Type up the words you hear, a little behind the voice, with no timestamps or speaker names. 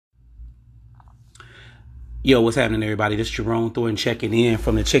Yo, what's happening, everybody? This is Jerome Thornton checking in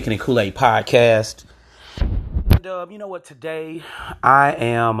from the Chicken and Kool-Aid podcast. And you know what? Today I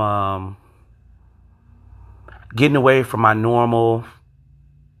am getting away from my normal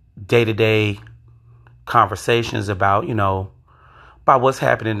day-to-day conversations about what's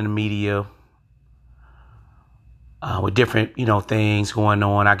happening in the media with different things going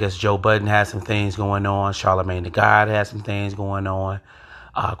on. I guess Joe Budden has some things going on. Charlamagne the God has some things going on.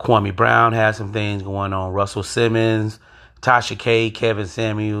 Kwame Brown has some things going on. Russell Simmons, Tasha K, Kevin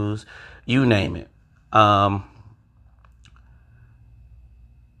Samuels, you name it. A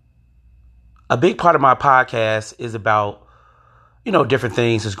big part of my podcast is about, different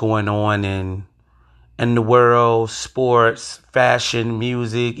things that's going on in the world, sports, fashion,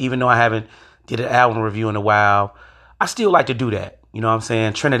 music. Even though I haven't did an album review in a while, I still like to do that. You know what I'm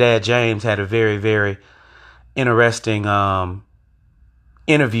saying? Trinidad James had a very, very interesting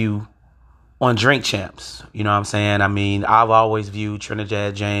interview on Drink Champs. You know what I'm saying? I mean, I've always viewed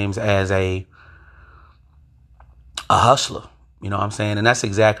Trinidad James as a hustler. You know what I'm saying? And that's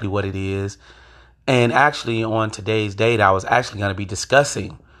exactly what it is. And actually, on today's date, I was actually going to be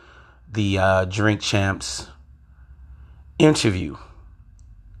discussing the Drink Champs interview.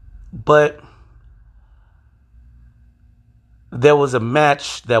 But there was a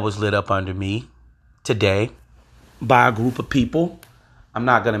match that was lit up under me today by a group of people. I'm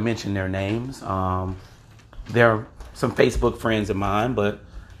not going to mention their names. They're some Facebook friends of mine, but,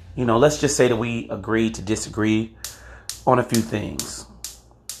 let's just say that we agreed to disagree on a few things.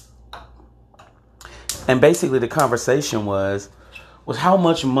 And basically the conversation was how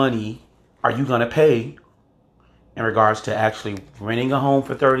much money are you going to pay in regards to actually renting a home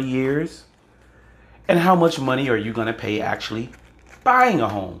for 30 years? And how much money are you going to pay actually buying a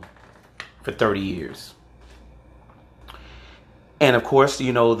home for 30 years? And of course,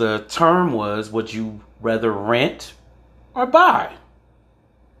 the term was, would you rather rent or buy?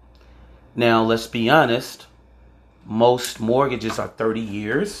 Now, let's be honest. Most mortgages are 30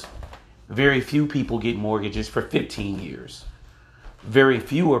 years. Very few people get mortgages for 15 years. Very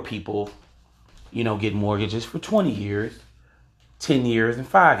fewer people, get mortgages for 20 years, 10 years, and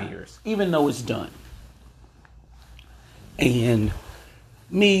 5 years, even though it's done. And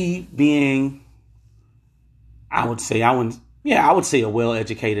me being, I would say a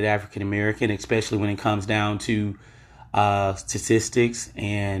well-educated African American, especially when it comes down to statistics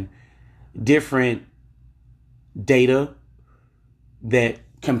and different data that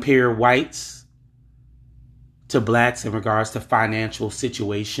compare whites to blacks in regards to financial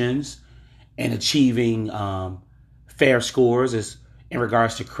situations and achieving fair scores as in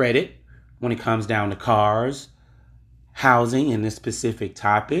regards to credit when it comes down to cars, housing, and this specific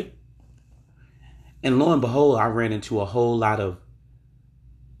topic. And lo and behold, I ran into a whole lot of,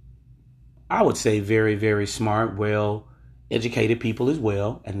 I would say, very, very smart, well-educated people as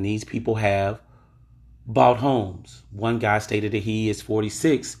well. And these people have bought homes. One guy stated that he is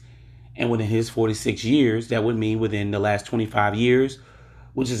 46. And within his 46 years, that would mean within the last 25 years,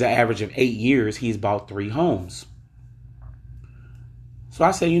 which is an average of 8 years, he's bought 3 homes. So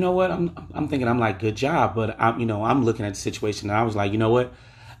I said, you know what? I'm thinking, I'm like, good job. But I'm looking at the situation and I was like, you know what?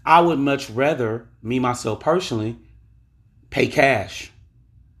 I would much rather, me, myself personally, pay cash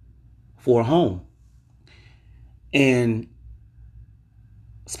for a home. And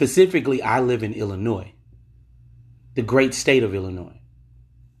specifically, I live in Illinois, the great state of Illinois.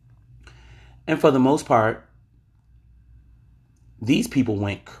 And for the most part, these people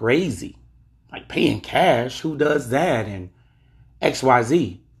went crazy. Like paying cash, who does that? And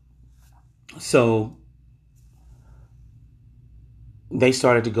XYZ. So they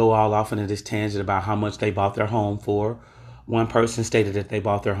started to go all off into this tangent about how much they bought their home for. One person stated that they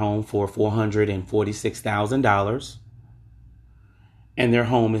bought their home for $446,000. And their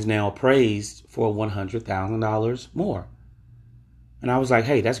home is now appraised for $100,000 more. And I was like,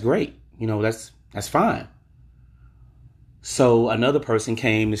 hey, that's great. That's fine. So another person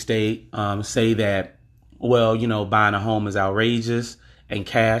came to say that, well, buying a home is outrageous and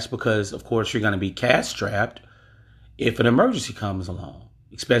cash because, of course, you're going to be cash strapped if an emergency comes along,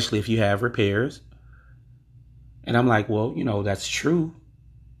 especially if you have repairs. And I'm like, well, that's true.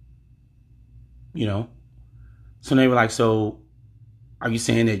 So they were like, so are you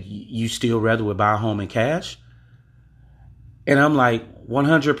saying that you still rather would buy a home in cash? And I'm like,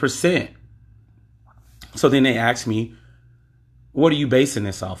 100%. So then they asked me, what are you basing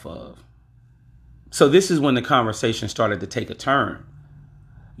this off of? So this is when the conversation started to take a turn.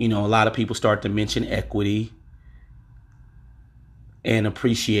 A lot of people start to mention equity and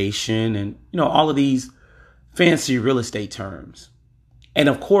appreciation and, all of these fancy real estate terms. And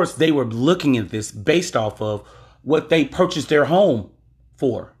of course, they were looking at this based off of what they purchased their home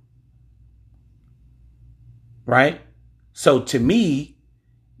for. Right? So to me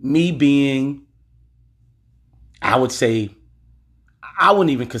being, I would say, I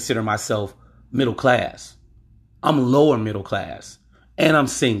wouldn't even consider myself middle class. I'm lower middle class, and I'm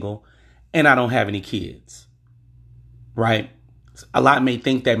single, and I don't have any kids. Right? A lot may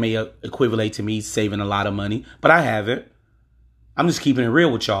think that may equivalent to me saving a lot of money, but I haven't. I'm just keeping it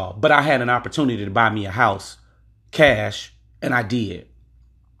real with y'all. But I had an opportunity to buy me a house, cash, and I did.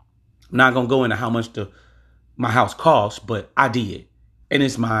 I'm not going to go into how much my house costs, but I did. And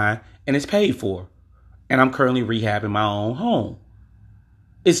it's mine, and it's paid for. And I'm currently rehabbing my own home.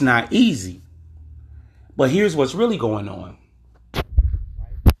 It's not easy. But here's what's really going on.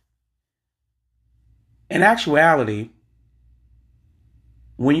 In actuality,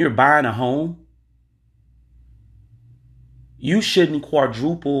 when you're buying a home, you shouldn't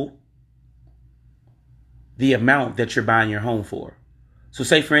quadruple the amount that you're buying your home for. So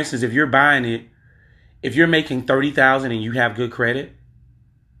say, for instance, if you're buying it, if you're making $30,000 and you have good credit,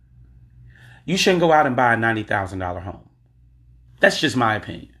 you shouldn't go out and buy a $90,000 home. That's just my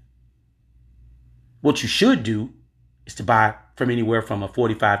opinion. What you should do is to buy from anywhere from a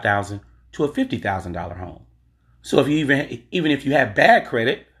 $45,000 to a $50,000 home. So if you even if you have bad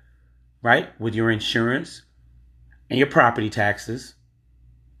credit, right, with your insurance and your property taxes,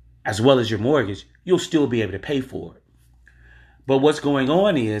 as well as your mortgage, you'll still be able to pay for it. But what's going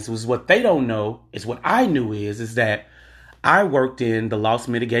on is what they don't know is what I knew is that I worked in the loss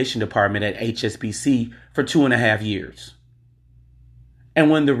mitigation department at HSBC for 2.5 years. And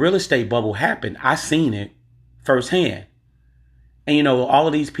when the real estate bubble happened, I seen it firsthand. And, you know, all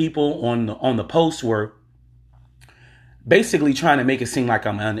of these people on the post were basically trying to make it seem like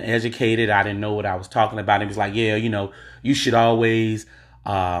I'm uneducated. I didn't know what I was talking about. It was like, yeah, you know, you should always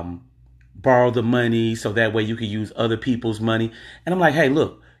borrow the money so that way you can use other people's money. And I'm like, hey,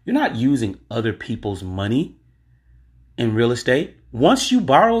 look, you're not using other people's money in real estate. Once you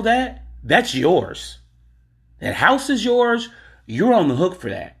borrow that, that's yours. That house is yours. You're on the hook for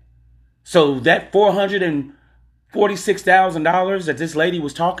that. So that $446,000 that this lady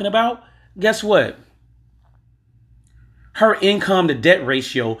was talking about, guess what? Her income to debt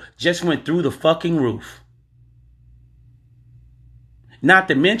ratio just went through the fucking roof. Not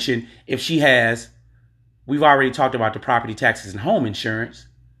to mention, if she has, we've already talked about the property taxes and home insurance,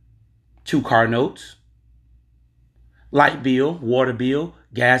 2 car notes, light bill, water bill,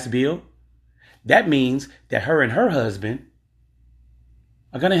 gas bill. That means that her and her husband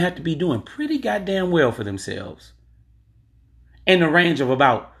are going to have to be doing pretty goddamn well for themselves. In the range of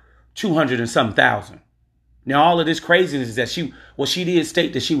about 200 and some thousand. Now, all of this craziness is that she did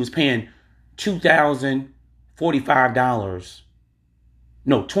state that she was paying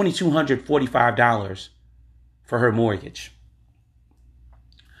 $2,245 for her mortgage.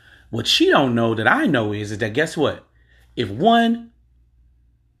 What she don't know that I know is that guess what? If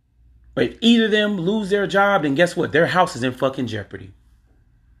either of them lose their job, then guess what? Their house is in fucking jeopardy.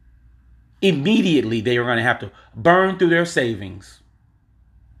 Immediately, they are going to have to burn through their savings.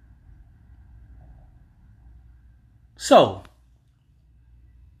 So,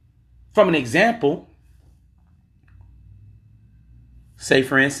 from an example, say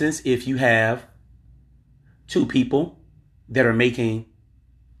for instance, if you have 2 people that are making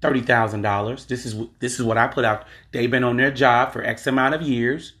 $30,000, this is what I put out. They've been on their job for X amount of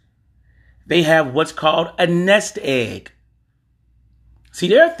years. They have what's called a nest egg. See,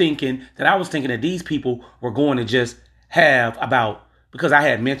 they're thinking that I was thinking that these people were going to just have about, because I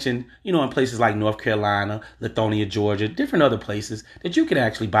had mentioned, you know, in places like North Carolina, Lithonia, Georgia, different other places that you could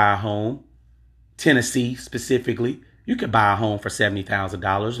actually buy a home. Tennessee specifically, you could buy a home for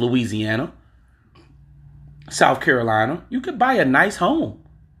 $70,000. Louisiana, South Carolina, you could buy a nice home.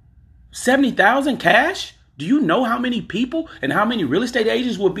 $70,000 cash? Do you know how many people and how many real estate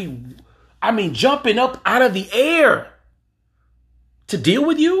agents would be, jumping up out of the air to deal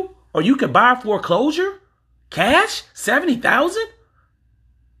with you? Or you could buy foreclosure? Cash? $70,000?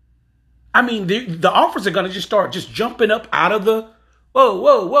 The offers are going to just start just jumping up out of the,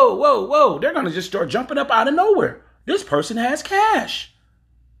 whoa. They're going to just start jumping up out of nowhere. This person has cash.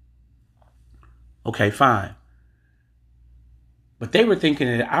 Okay, fine. But they were thinking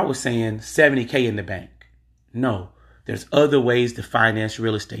that I was saying $70K in the bank. No, there's other ways to finance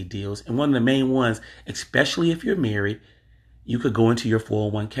real estate deals. And one of the main ones, especially if you're married, you could go into your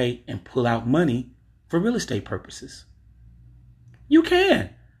 401k and pull out money for real estate purposes. You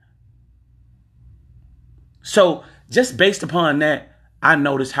can. So just based upon that, I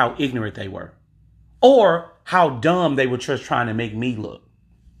noticed how ignorant they were. Or how dumb they were just trying to make me look.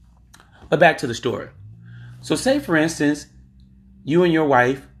 But back to the story. So say, for instance, you and your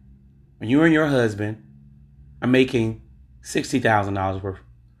wife, or you and your husband are making $60,000 worth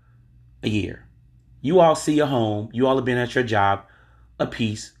a year. You all see a home. You all have been at your job a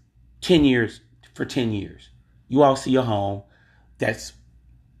piece 10 years for 10 years. You all see a home that's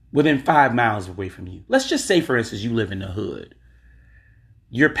within 5 miles away from you. Let's just say, for instance, you live in the hood.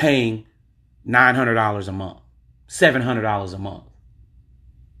 You're paying $900 a month, $700 a month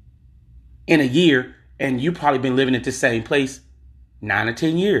in a year, and you've probably been living at the same place 9 or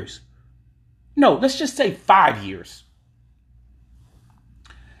 10 years. No, let's just say 5 years.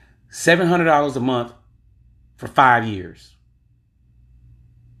 $700 a month for 5 years.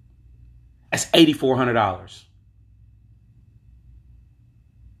 That's $8,400.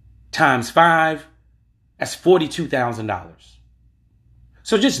 Times 5, that's $42,000.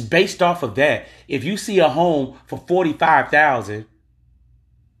 So just based off of that, if you see a home for $45,000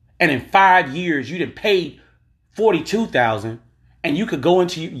 and in 5 years you done paid $42,000, and you could go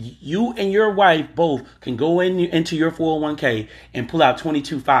into, you and your wife both can go into your 401k and pull out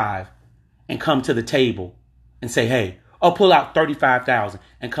 $22,500 and come to the table and say, hey, or pull out $35,000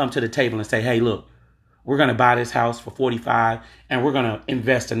 and come to the table and say, hey, look, we're going to buy this house for $45,000 and we're going to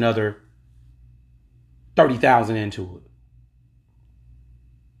invest another $30,000 into it.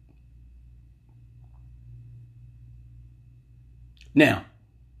 Now,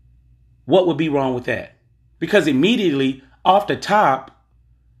 what would be wrong with that? Because immediately off the top,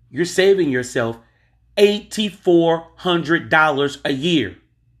 you're saving yourself $8,400 a year.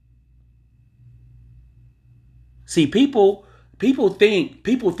 See, people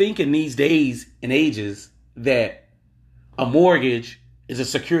think in these days and ages that a mortgage is a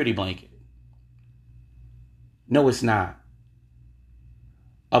security blanket. No, it's not.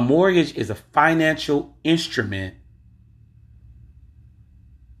 A mortgage is a financial instrument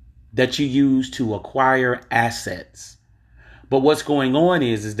that you use to acquire assets. But what's going on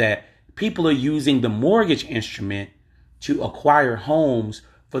is that people are using the mortgage instrument to acquire homes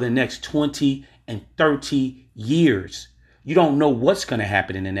for the next 20 and 30 years. You don't know what's going to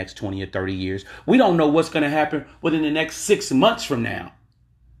happen in the next 20 or 30 years. We don't know what's going to happen within the next 6 months from now.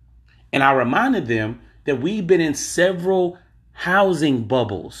 And I reminded them that we've been in several housing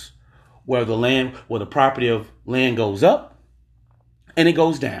bubbles where the property of land goes up and it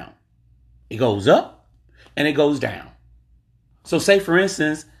goes down. It goes up and it goes down. So say, for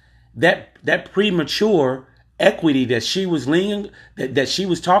instance, that premature equity that she was that she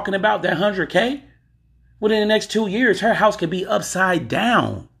was talking about, that 100K, within the next 2 years, her house could be upside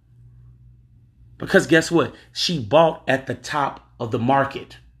down. Because guess what? She bought at the top of the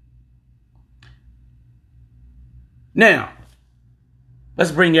market. Now,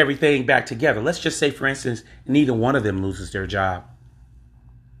 let's bring everything back together. Let's just say, for instance, neither one of them loses their job.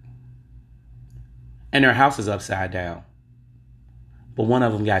 And their house is upside down. But one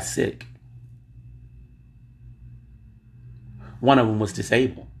of them got sick. One of them was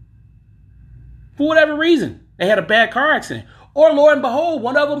disabled. For whatever reason, they had a bad car accident. Or, Lord and behold,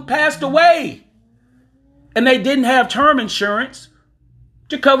 one of them passed away. And they didn't have term insurance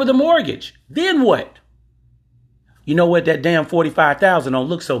to cover the mortgage. Then what? You know what? That damn $45,000 don't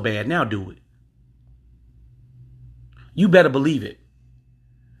look so bad. Now do it. You better believe it.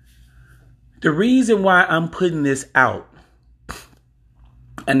 The reason why I'm putting this out,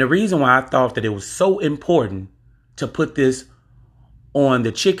 and the reason why I thought that it was so important to put this on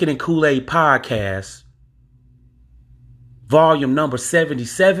the Chicken and Kool-Aid podcast, volume number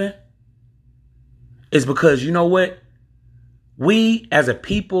 77, is because you know what? We as a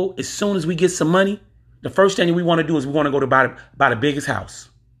people, as soon as we get some money, the first thing we want to do is we want to go to buy the biggest house,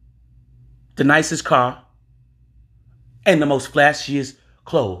 the nicest car, and the most flashiest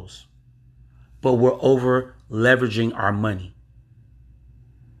clothes. But we're over leveraging our money.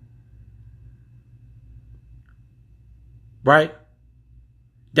 Right?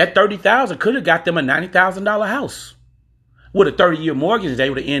 That $30,000 could have got them a $90,000 house. With a 30-year mortgage, they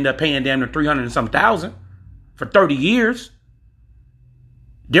would have ended up paying damn near $300 and some thousand for 30 years.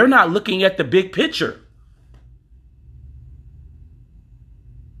 They're not looking at the big picture.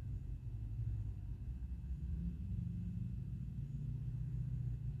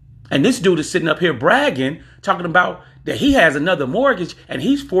 And this dude is sitting up here bragging, talking about that he has another mortgage and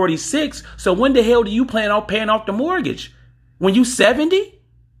he's 46. So when the hell do you plan on paying off the mortgage? When you 70?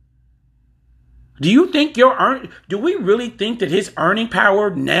 Do you think do we really think that his earning power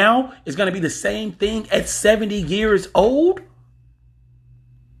now is going to be the same thing at 70 years old?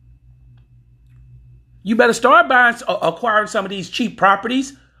 You better start acquiring some of these cheap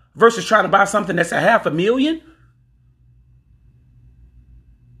properties versus trying to buy something that's $500,000.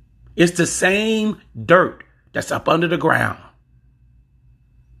 It's the same dirt that's up under the ground.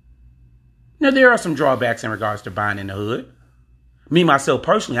 Now, there are some drawbacks in regards to buying in the hood. Me, myself,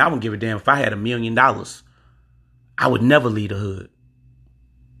 personally, I wouldn't give a damn if I had $1 million. I would never leave the hood.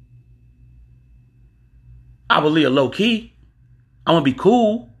 I would live low key. I'm going to be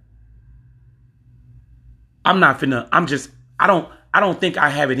cool. I don't think I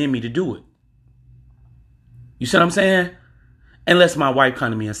have it in me to do it. You see what I'm saying? Unless my wife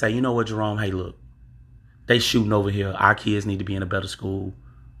come to me and say, you know what, Jerome, hey, look, they shooting over here. Our kids need to be in a better school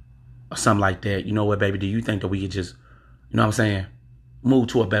or something like that. You know what, baby, do you think that we could just, you know what I'm saying, move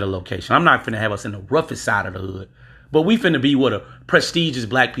to a better location? I'm not finna have us in the roughest side of the hood, but we finna be where the prestigious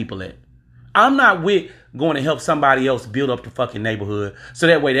black people at. I'm not with going to help somebody else build up the fucking neighborhood so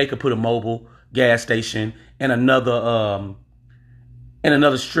that way they could put a mobile gas station and another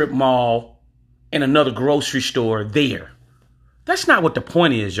strip mall and another grocery store there. That's not what the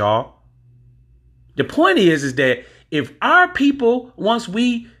point is, y'all. The point is that if our people, once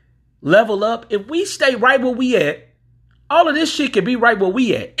we level up, if we stay right where we at, all of this shit can be right where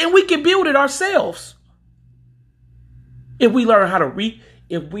we at. And we can build it ourselves. If we learn how to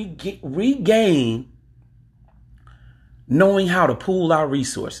regain knowing how to pool our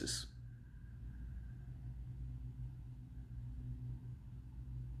resources.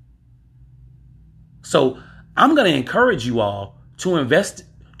 So I'm going to encourage you all to invest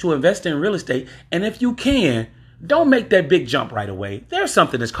in real estate. And if you can, don't make that big jump right away. There's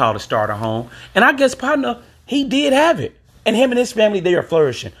something that's called a starter home. And I guess partner, he did have it. And him and his family, they are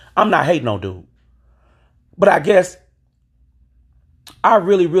flourishing. I'm not hating on dude. But I guess I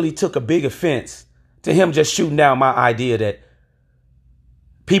really, really took a big offense to him just shooting down my idea that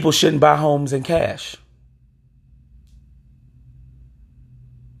people shouldn't buy homes in cash.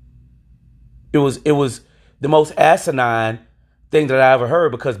 It was the most asinine thing that I ever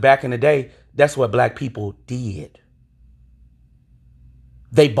heard, because back in the day, that's what black people did.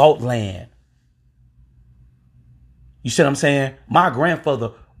 They bought land. You see what I'm saying? My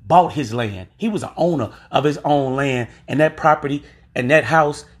grandfather bought his land. He was an owner of his own land, and that property and that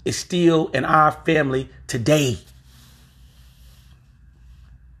house is still in our family today.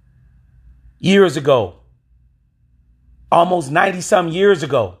 Years ago, almost 90 some years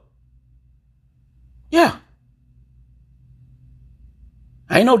ago. Yeah.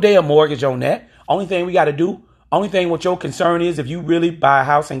 Ain't no damn mortgage on that. Only thing we got to do, only thing what your concern is, if you really buy a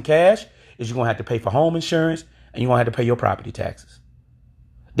house in cash, is you're going to have to pay for home insurance and you're going to have to pay your property taxes.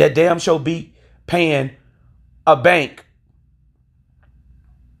 That damn show beat paying a bank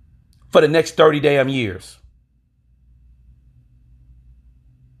for the next 30 damn years.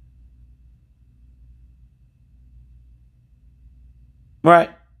 Right?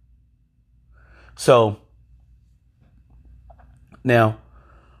 So now,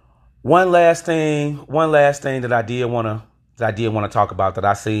 one last thing that I did want to talk about that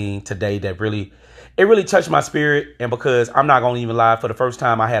I seen today that really touched my spirit. And because I'm not going to even lie, for the first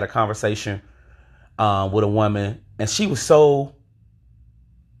time I had a conversation with a woman, and she was so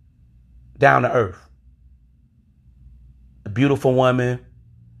down to earth. A beautiful woman,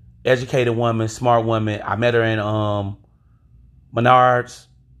 educated woman, smart woman. I met her in Menards.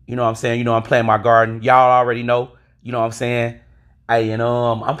 You know what I'm saying? You know, I'm planting my garden. Y'all already know. You know what I'm saying?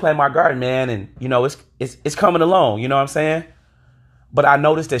 I'm planting my garden, man, and you know it's coming along. You know what I'm saying? But I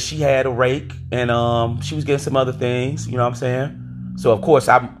noticed that she had a rake, and she was getting some other things. You know what I'm saying? So of course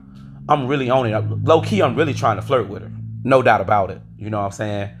I'm really on it. Low key, I'm really trying to flirt with her. No doubt about it. You know what I'm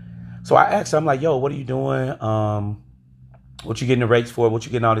saying? So I asked her, I'm like, yo, what are you doing? What you getting the rakes for? What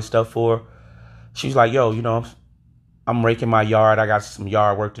you getting all this stuff for? She's like, yo, you know, I'm raking my yard. I got some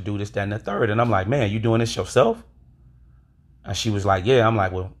yard work to do, this, that, and the third. And I'm like, man, you doing this yourself? And she was like, yeah. I'm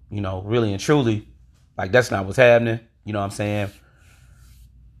like, well, you know, really and truly, like, that's not what's happening. You know what I'm saying?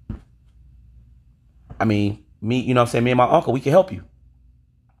 I mean, you know what I'm saying? Me and my uncle, we can help you.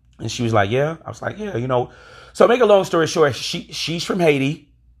 And she was like, yeah. I was like, yeah, you know. So make a long story short, she's from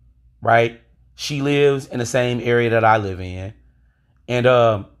Haiti, right? She lives in the same area that I live in. And,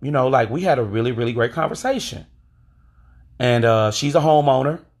 you know, like, we had a really, really great conversation. And she's a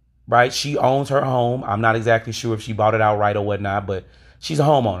homeowner, right? She owns her home. I'm not exactly sure if she bought it outright or whatnot, but she's a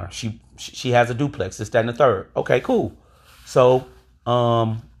homeowner. She has a duplex, this, that, and the third. Okay, cool. So,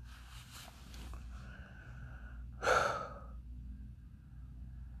 I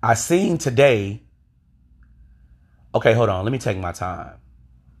seen today. Okay, hold on. Let me take my time.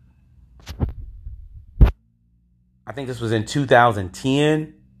 I think this was in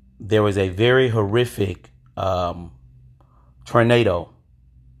 2010. There was a very horrific tornado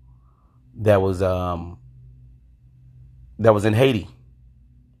that was in Haiti,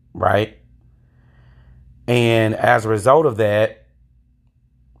 right? And as a result of that,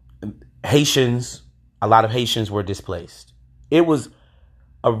 a lot of Haitians were displaced. It was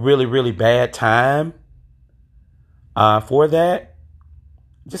a really, really bad time for that.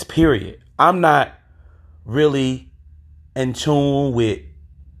 Just period. I'm not really in tune with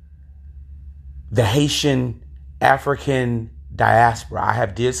the Haitian African diaspora. I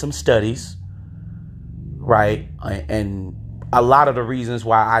have did some studies, right? And a lot of the reasons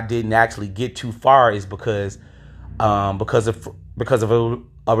why I didn't actually get too far is because of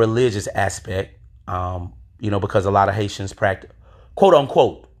a religious aspect. Because a lot of Haitians practice, quote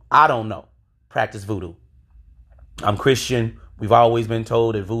unquote, I don't know, practice voodoo. I'm Christian. We've always been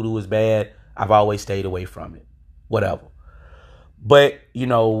told that voodoo is bad. I've always stayed away from it. Whatever. But,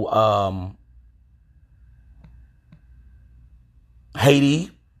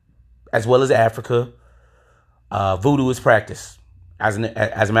 Haiti, as well as Africa, voodoo is practiced. As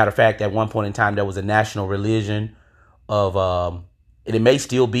a matter of fact, at one point in time, there was a national religion of, and it may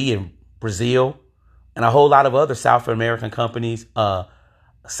still be in Brazil and a whole lot of other South American countries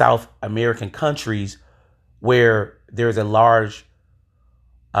where there's a large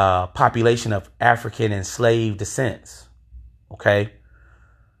population of African enslaved descents. Okay.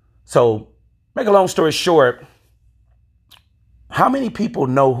 So make a long story short, how many people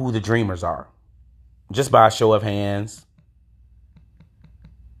know who the Dreamers are? Just by a show of hands.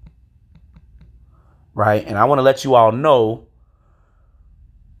 Right. And I want to let you all know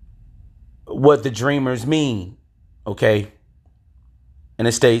what the Dreamers mean. Okay. And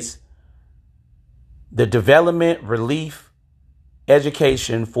it states the Development, Relief,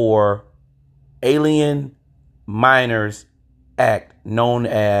 Education for Alien Minors Act, known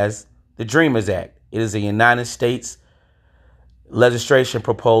as the Dreamers Act. It is a United States legislation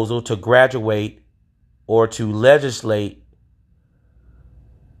proposal to graduate or to legislate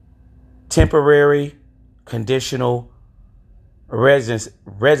temporary conditional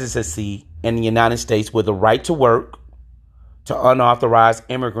residency in the United States with the right to work to unauthorized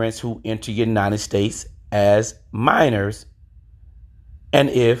immigrants who enter the United States as minors, and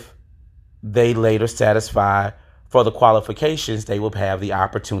if they later satisfy for the qualifications, they will have the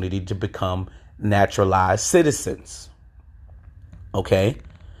opportunity to become naturalized citizens. Okay.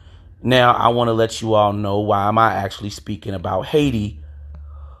 Now, I want to let you all know why am I actually speaking about Haiti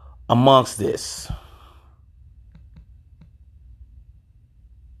amongst this.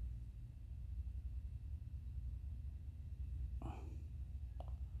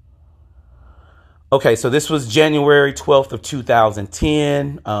 Okay, so this was January 12th of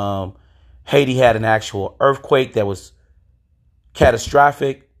 2010. Haiti had an actual earthquake that was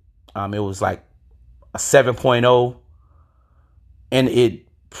catastrophic. It was like a 7.0, and it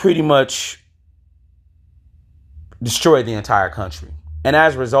pretty much destroyed the entire country. And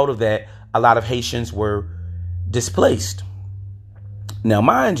as a result of that, a lot of Haitians were displaced. Now,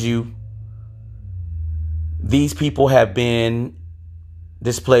 mind you, these people have been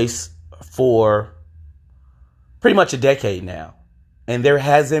displaced for pretty much a decade now. And there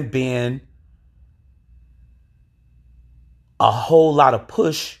hasn't been a whole lot of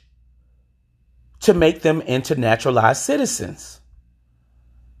push to make them into naturalized citizens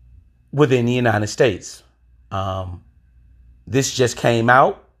within the United States. This just came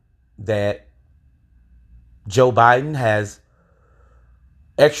out that Joe Biden has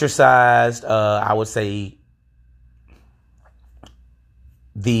exercised, I would say,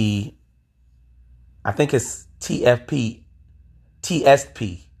 I think it's TSP,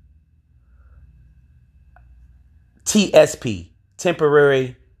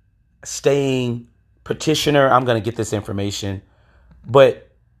 temporary staying petitioner. I'm going to get this information,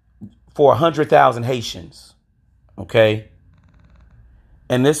 but for 100,000 Haitians. Okay.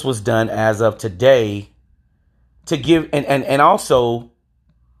 And this was done as of today to give, and also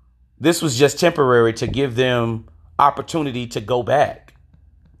this was just temporary to give them opportunity to go back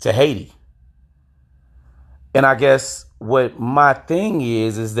to Haiti. And I guess what my thing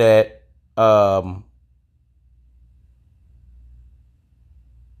is that I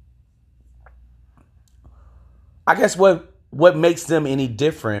guess what makes them any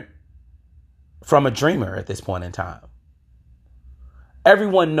different from a dreamer at this point in time.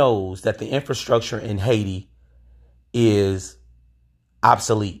 Everyone knows that the infrastructure in Haiti is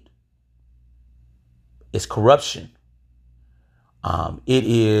obsolete. It's corruption.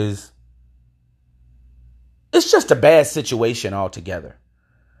 It's just a bad situation altogether.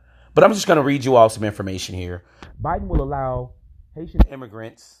 But I'm just going to read you all some information here. Biden will allow Haitian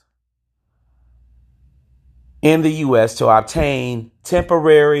immigrants in the U.S. to obtain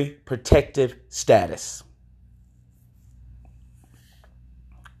temporary protective status.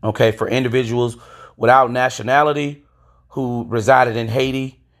 Okay, for individuals without nationality who resided in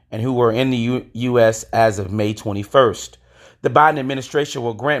Haiti and who were in the U.S. as of May 21st. The Biden administration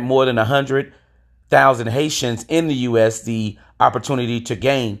will grant more than 100,000 Haitians in the U.S. the opportunity to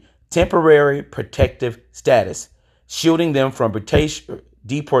gain temporary protective status, shielding them from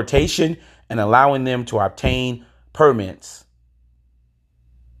deportation and allowing them to obtain permits.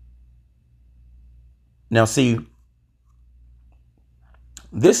 Now, see,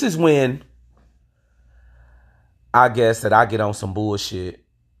 this is when I guess that I get on some bullshit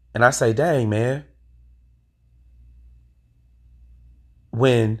and I say, dang, man,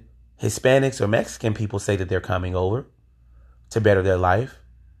 when Hispanics or Mexican people say that they're coming over to better their life,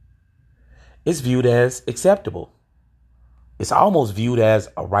 it's viewed as acceptable. It's almost viewed as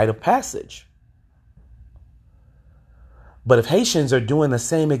a rite of passage. But if Haitians are doing the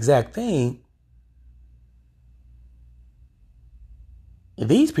same exact thing,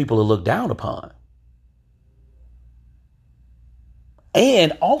 these people are looked down upon.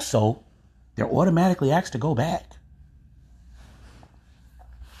 And also, they're automatically asked to go back.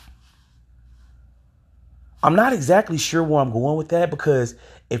 I'm not exactly sure where I'm going with that because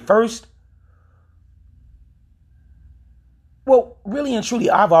at first, well, really and truly,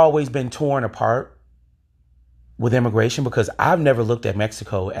 I've always been torn apart with immigration because I've never looked at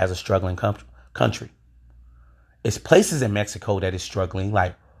Mexico as a struggling country. It's places in Mexico that is struggling,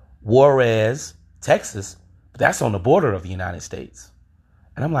 like Juarez, Texas, but that's on the border of the United States.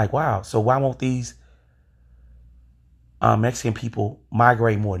 And I'm like, wow, so why won't these Mexican people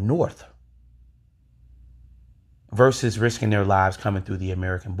migrate more north versus risking their lives coming through the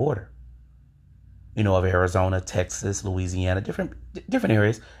American border? You know, of Arizona, Texas, Louisiana, different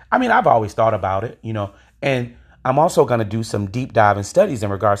areas. I mean, I've always thought about it, you know, and I'm also going to do some deep diving studies in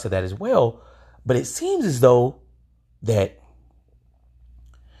regards to that as well. But it seems as though that,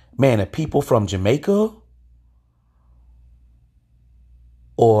 man, if people from Jamaica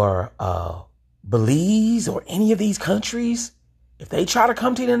or Belize or any of these countries, if they try to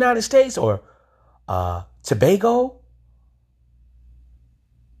come to the United States or Tobago,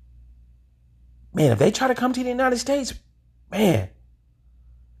 man, if they try to come to the United States, man,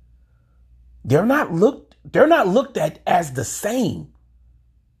 they're not looked at as the same.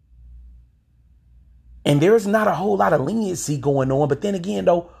 And there's not a whole lot of leniency going on. But then again,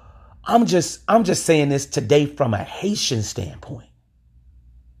 though, I'm just saying this today from a Haitian standpoint.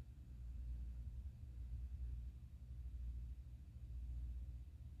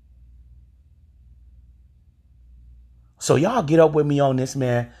 So y'all get up with me on this,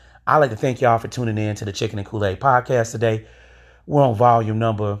 man. I'd like to thank y'all for tuning in to the Chicken and Kool-Aid podcast today. We're on volume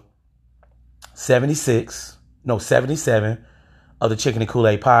number 77 of the Chicken and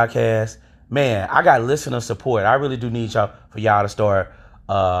Kool-Aid podcast. Man, I got listener support. I really do need y'all to start,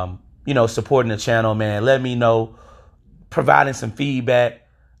 supporting the channel, man. Let me know, providing some feedback.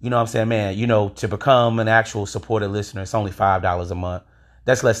 You know what I'm saying, man? You know, to become an actual supported listener, it's only $5 a month.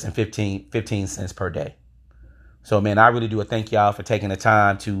 That's less than 15 cents per day. So, man, I really do thank y'all for taking the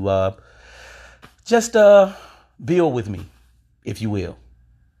time to just build with me, if you will.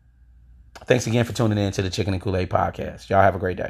 Thanks again for tuning in to the Chicken and Kool-Aid podcast. Y'all have a great day.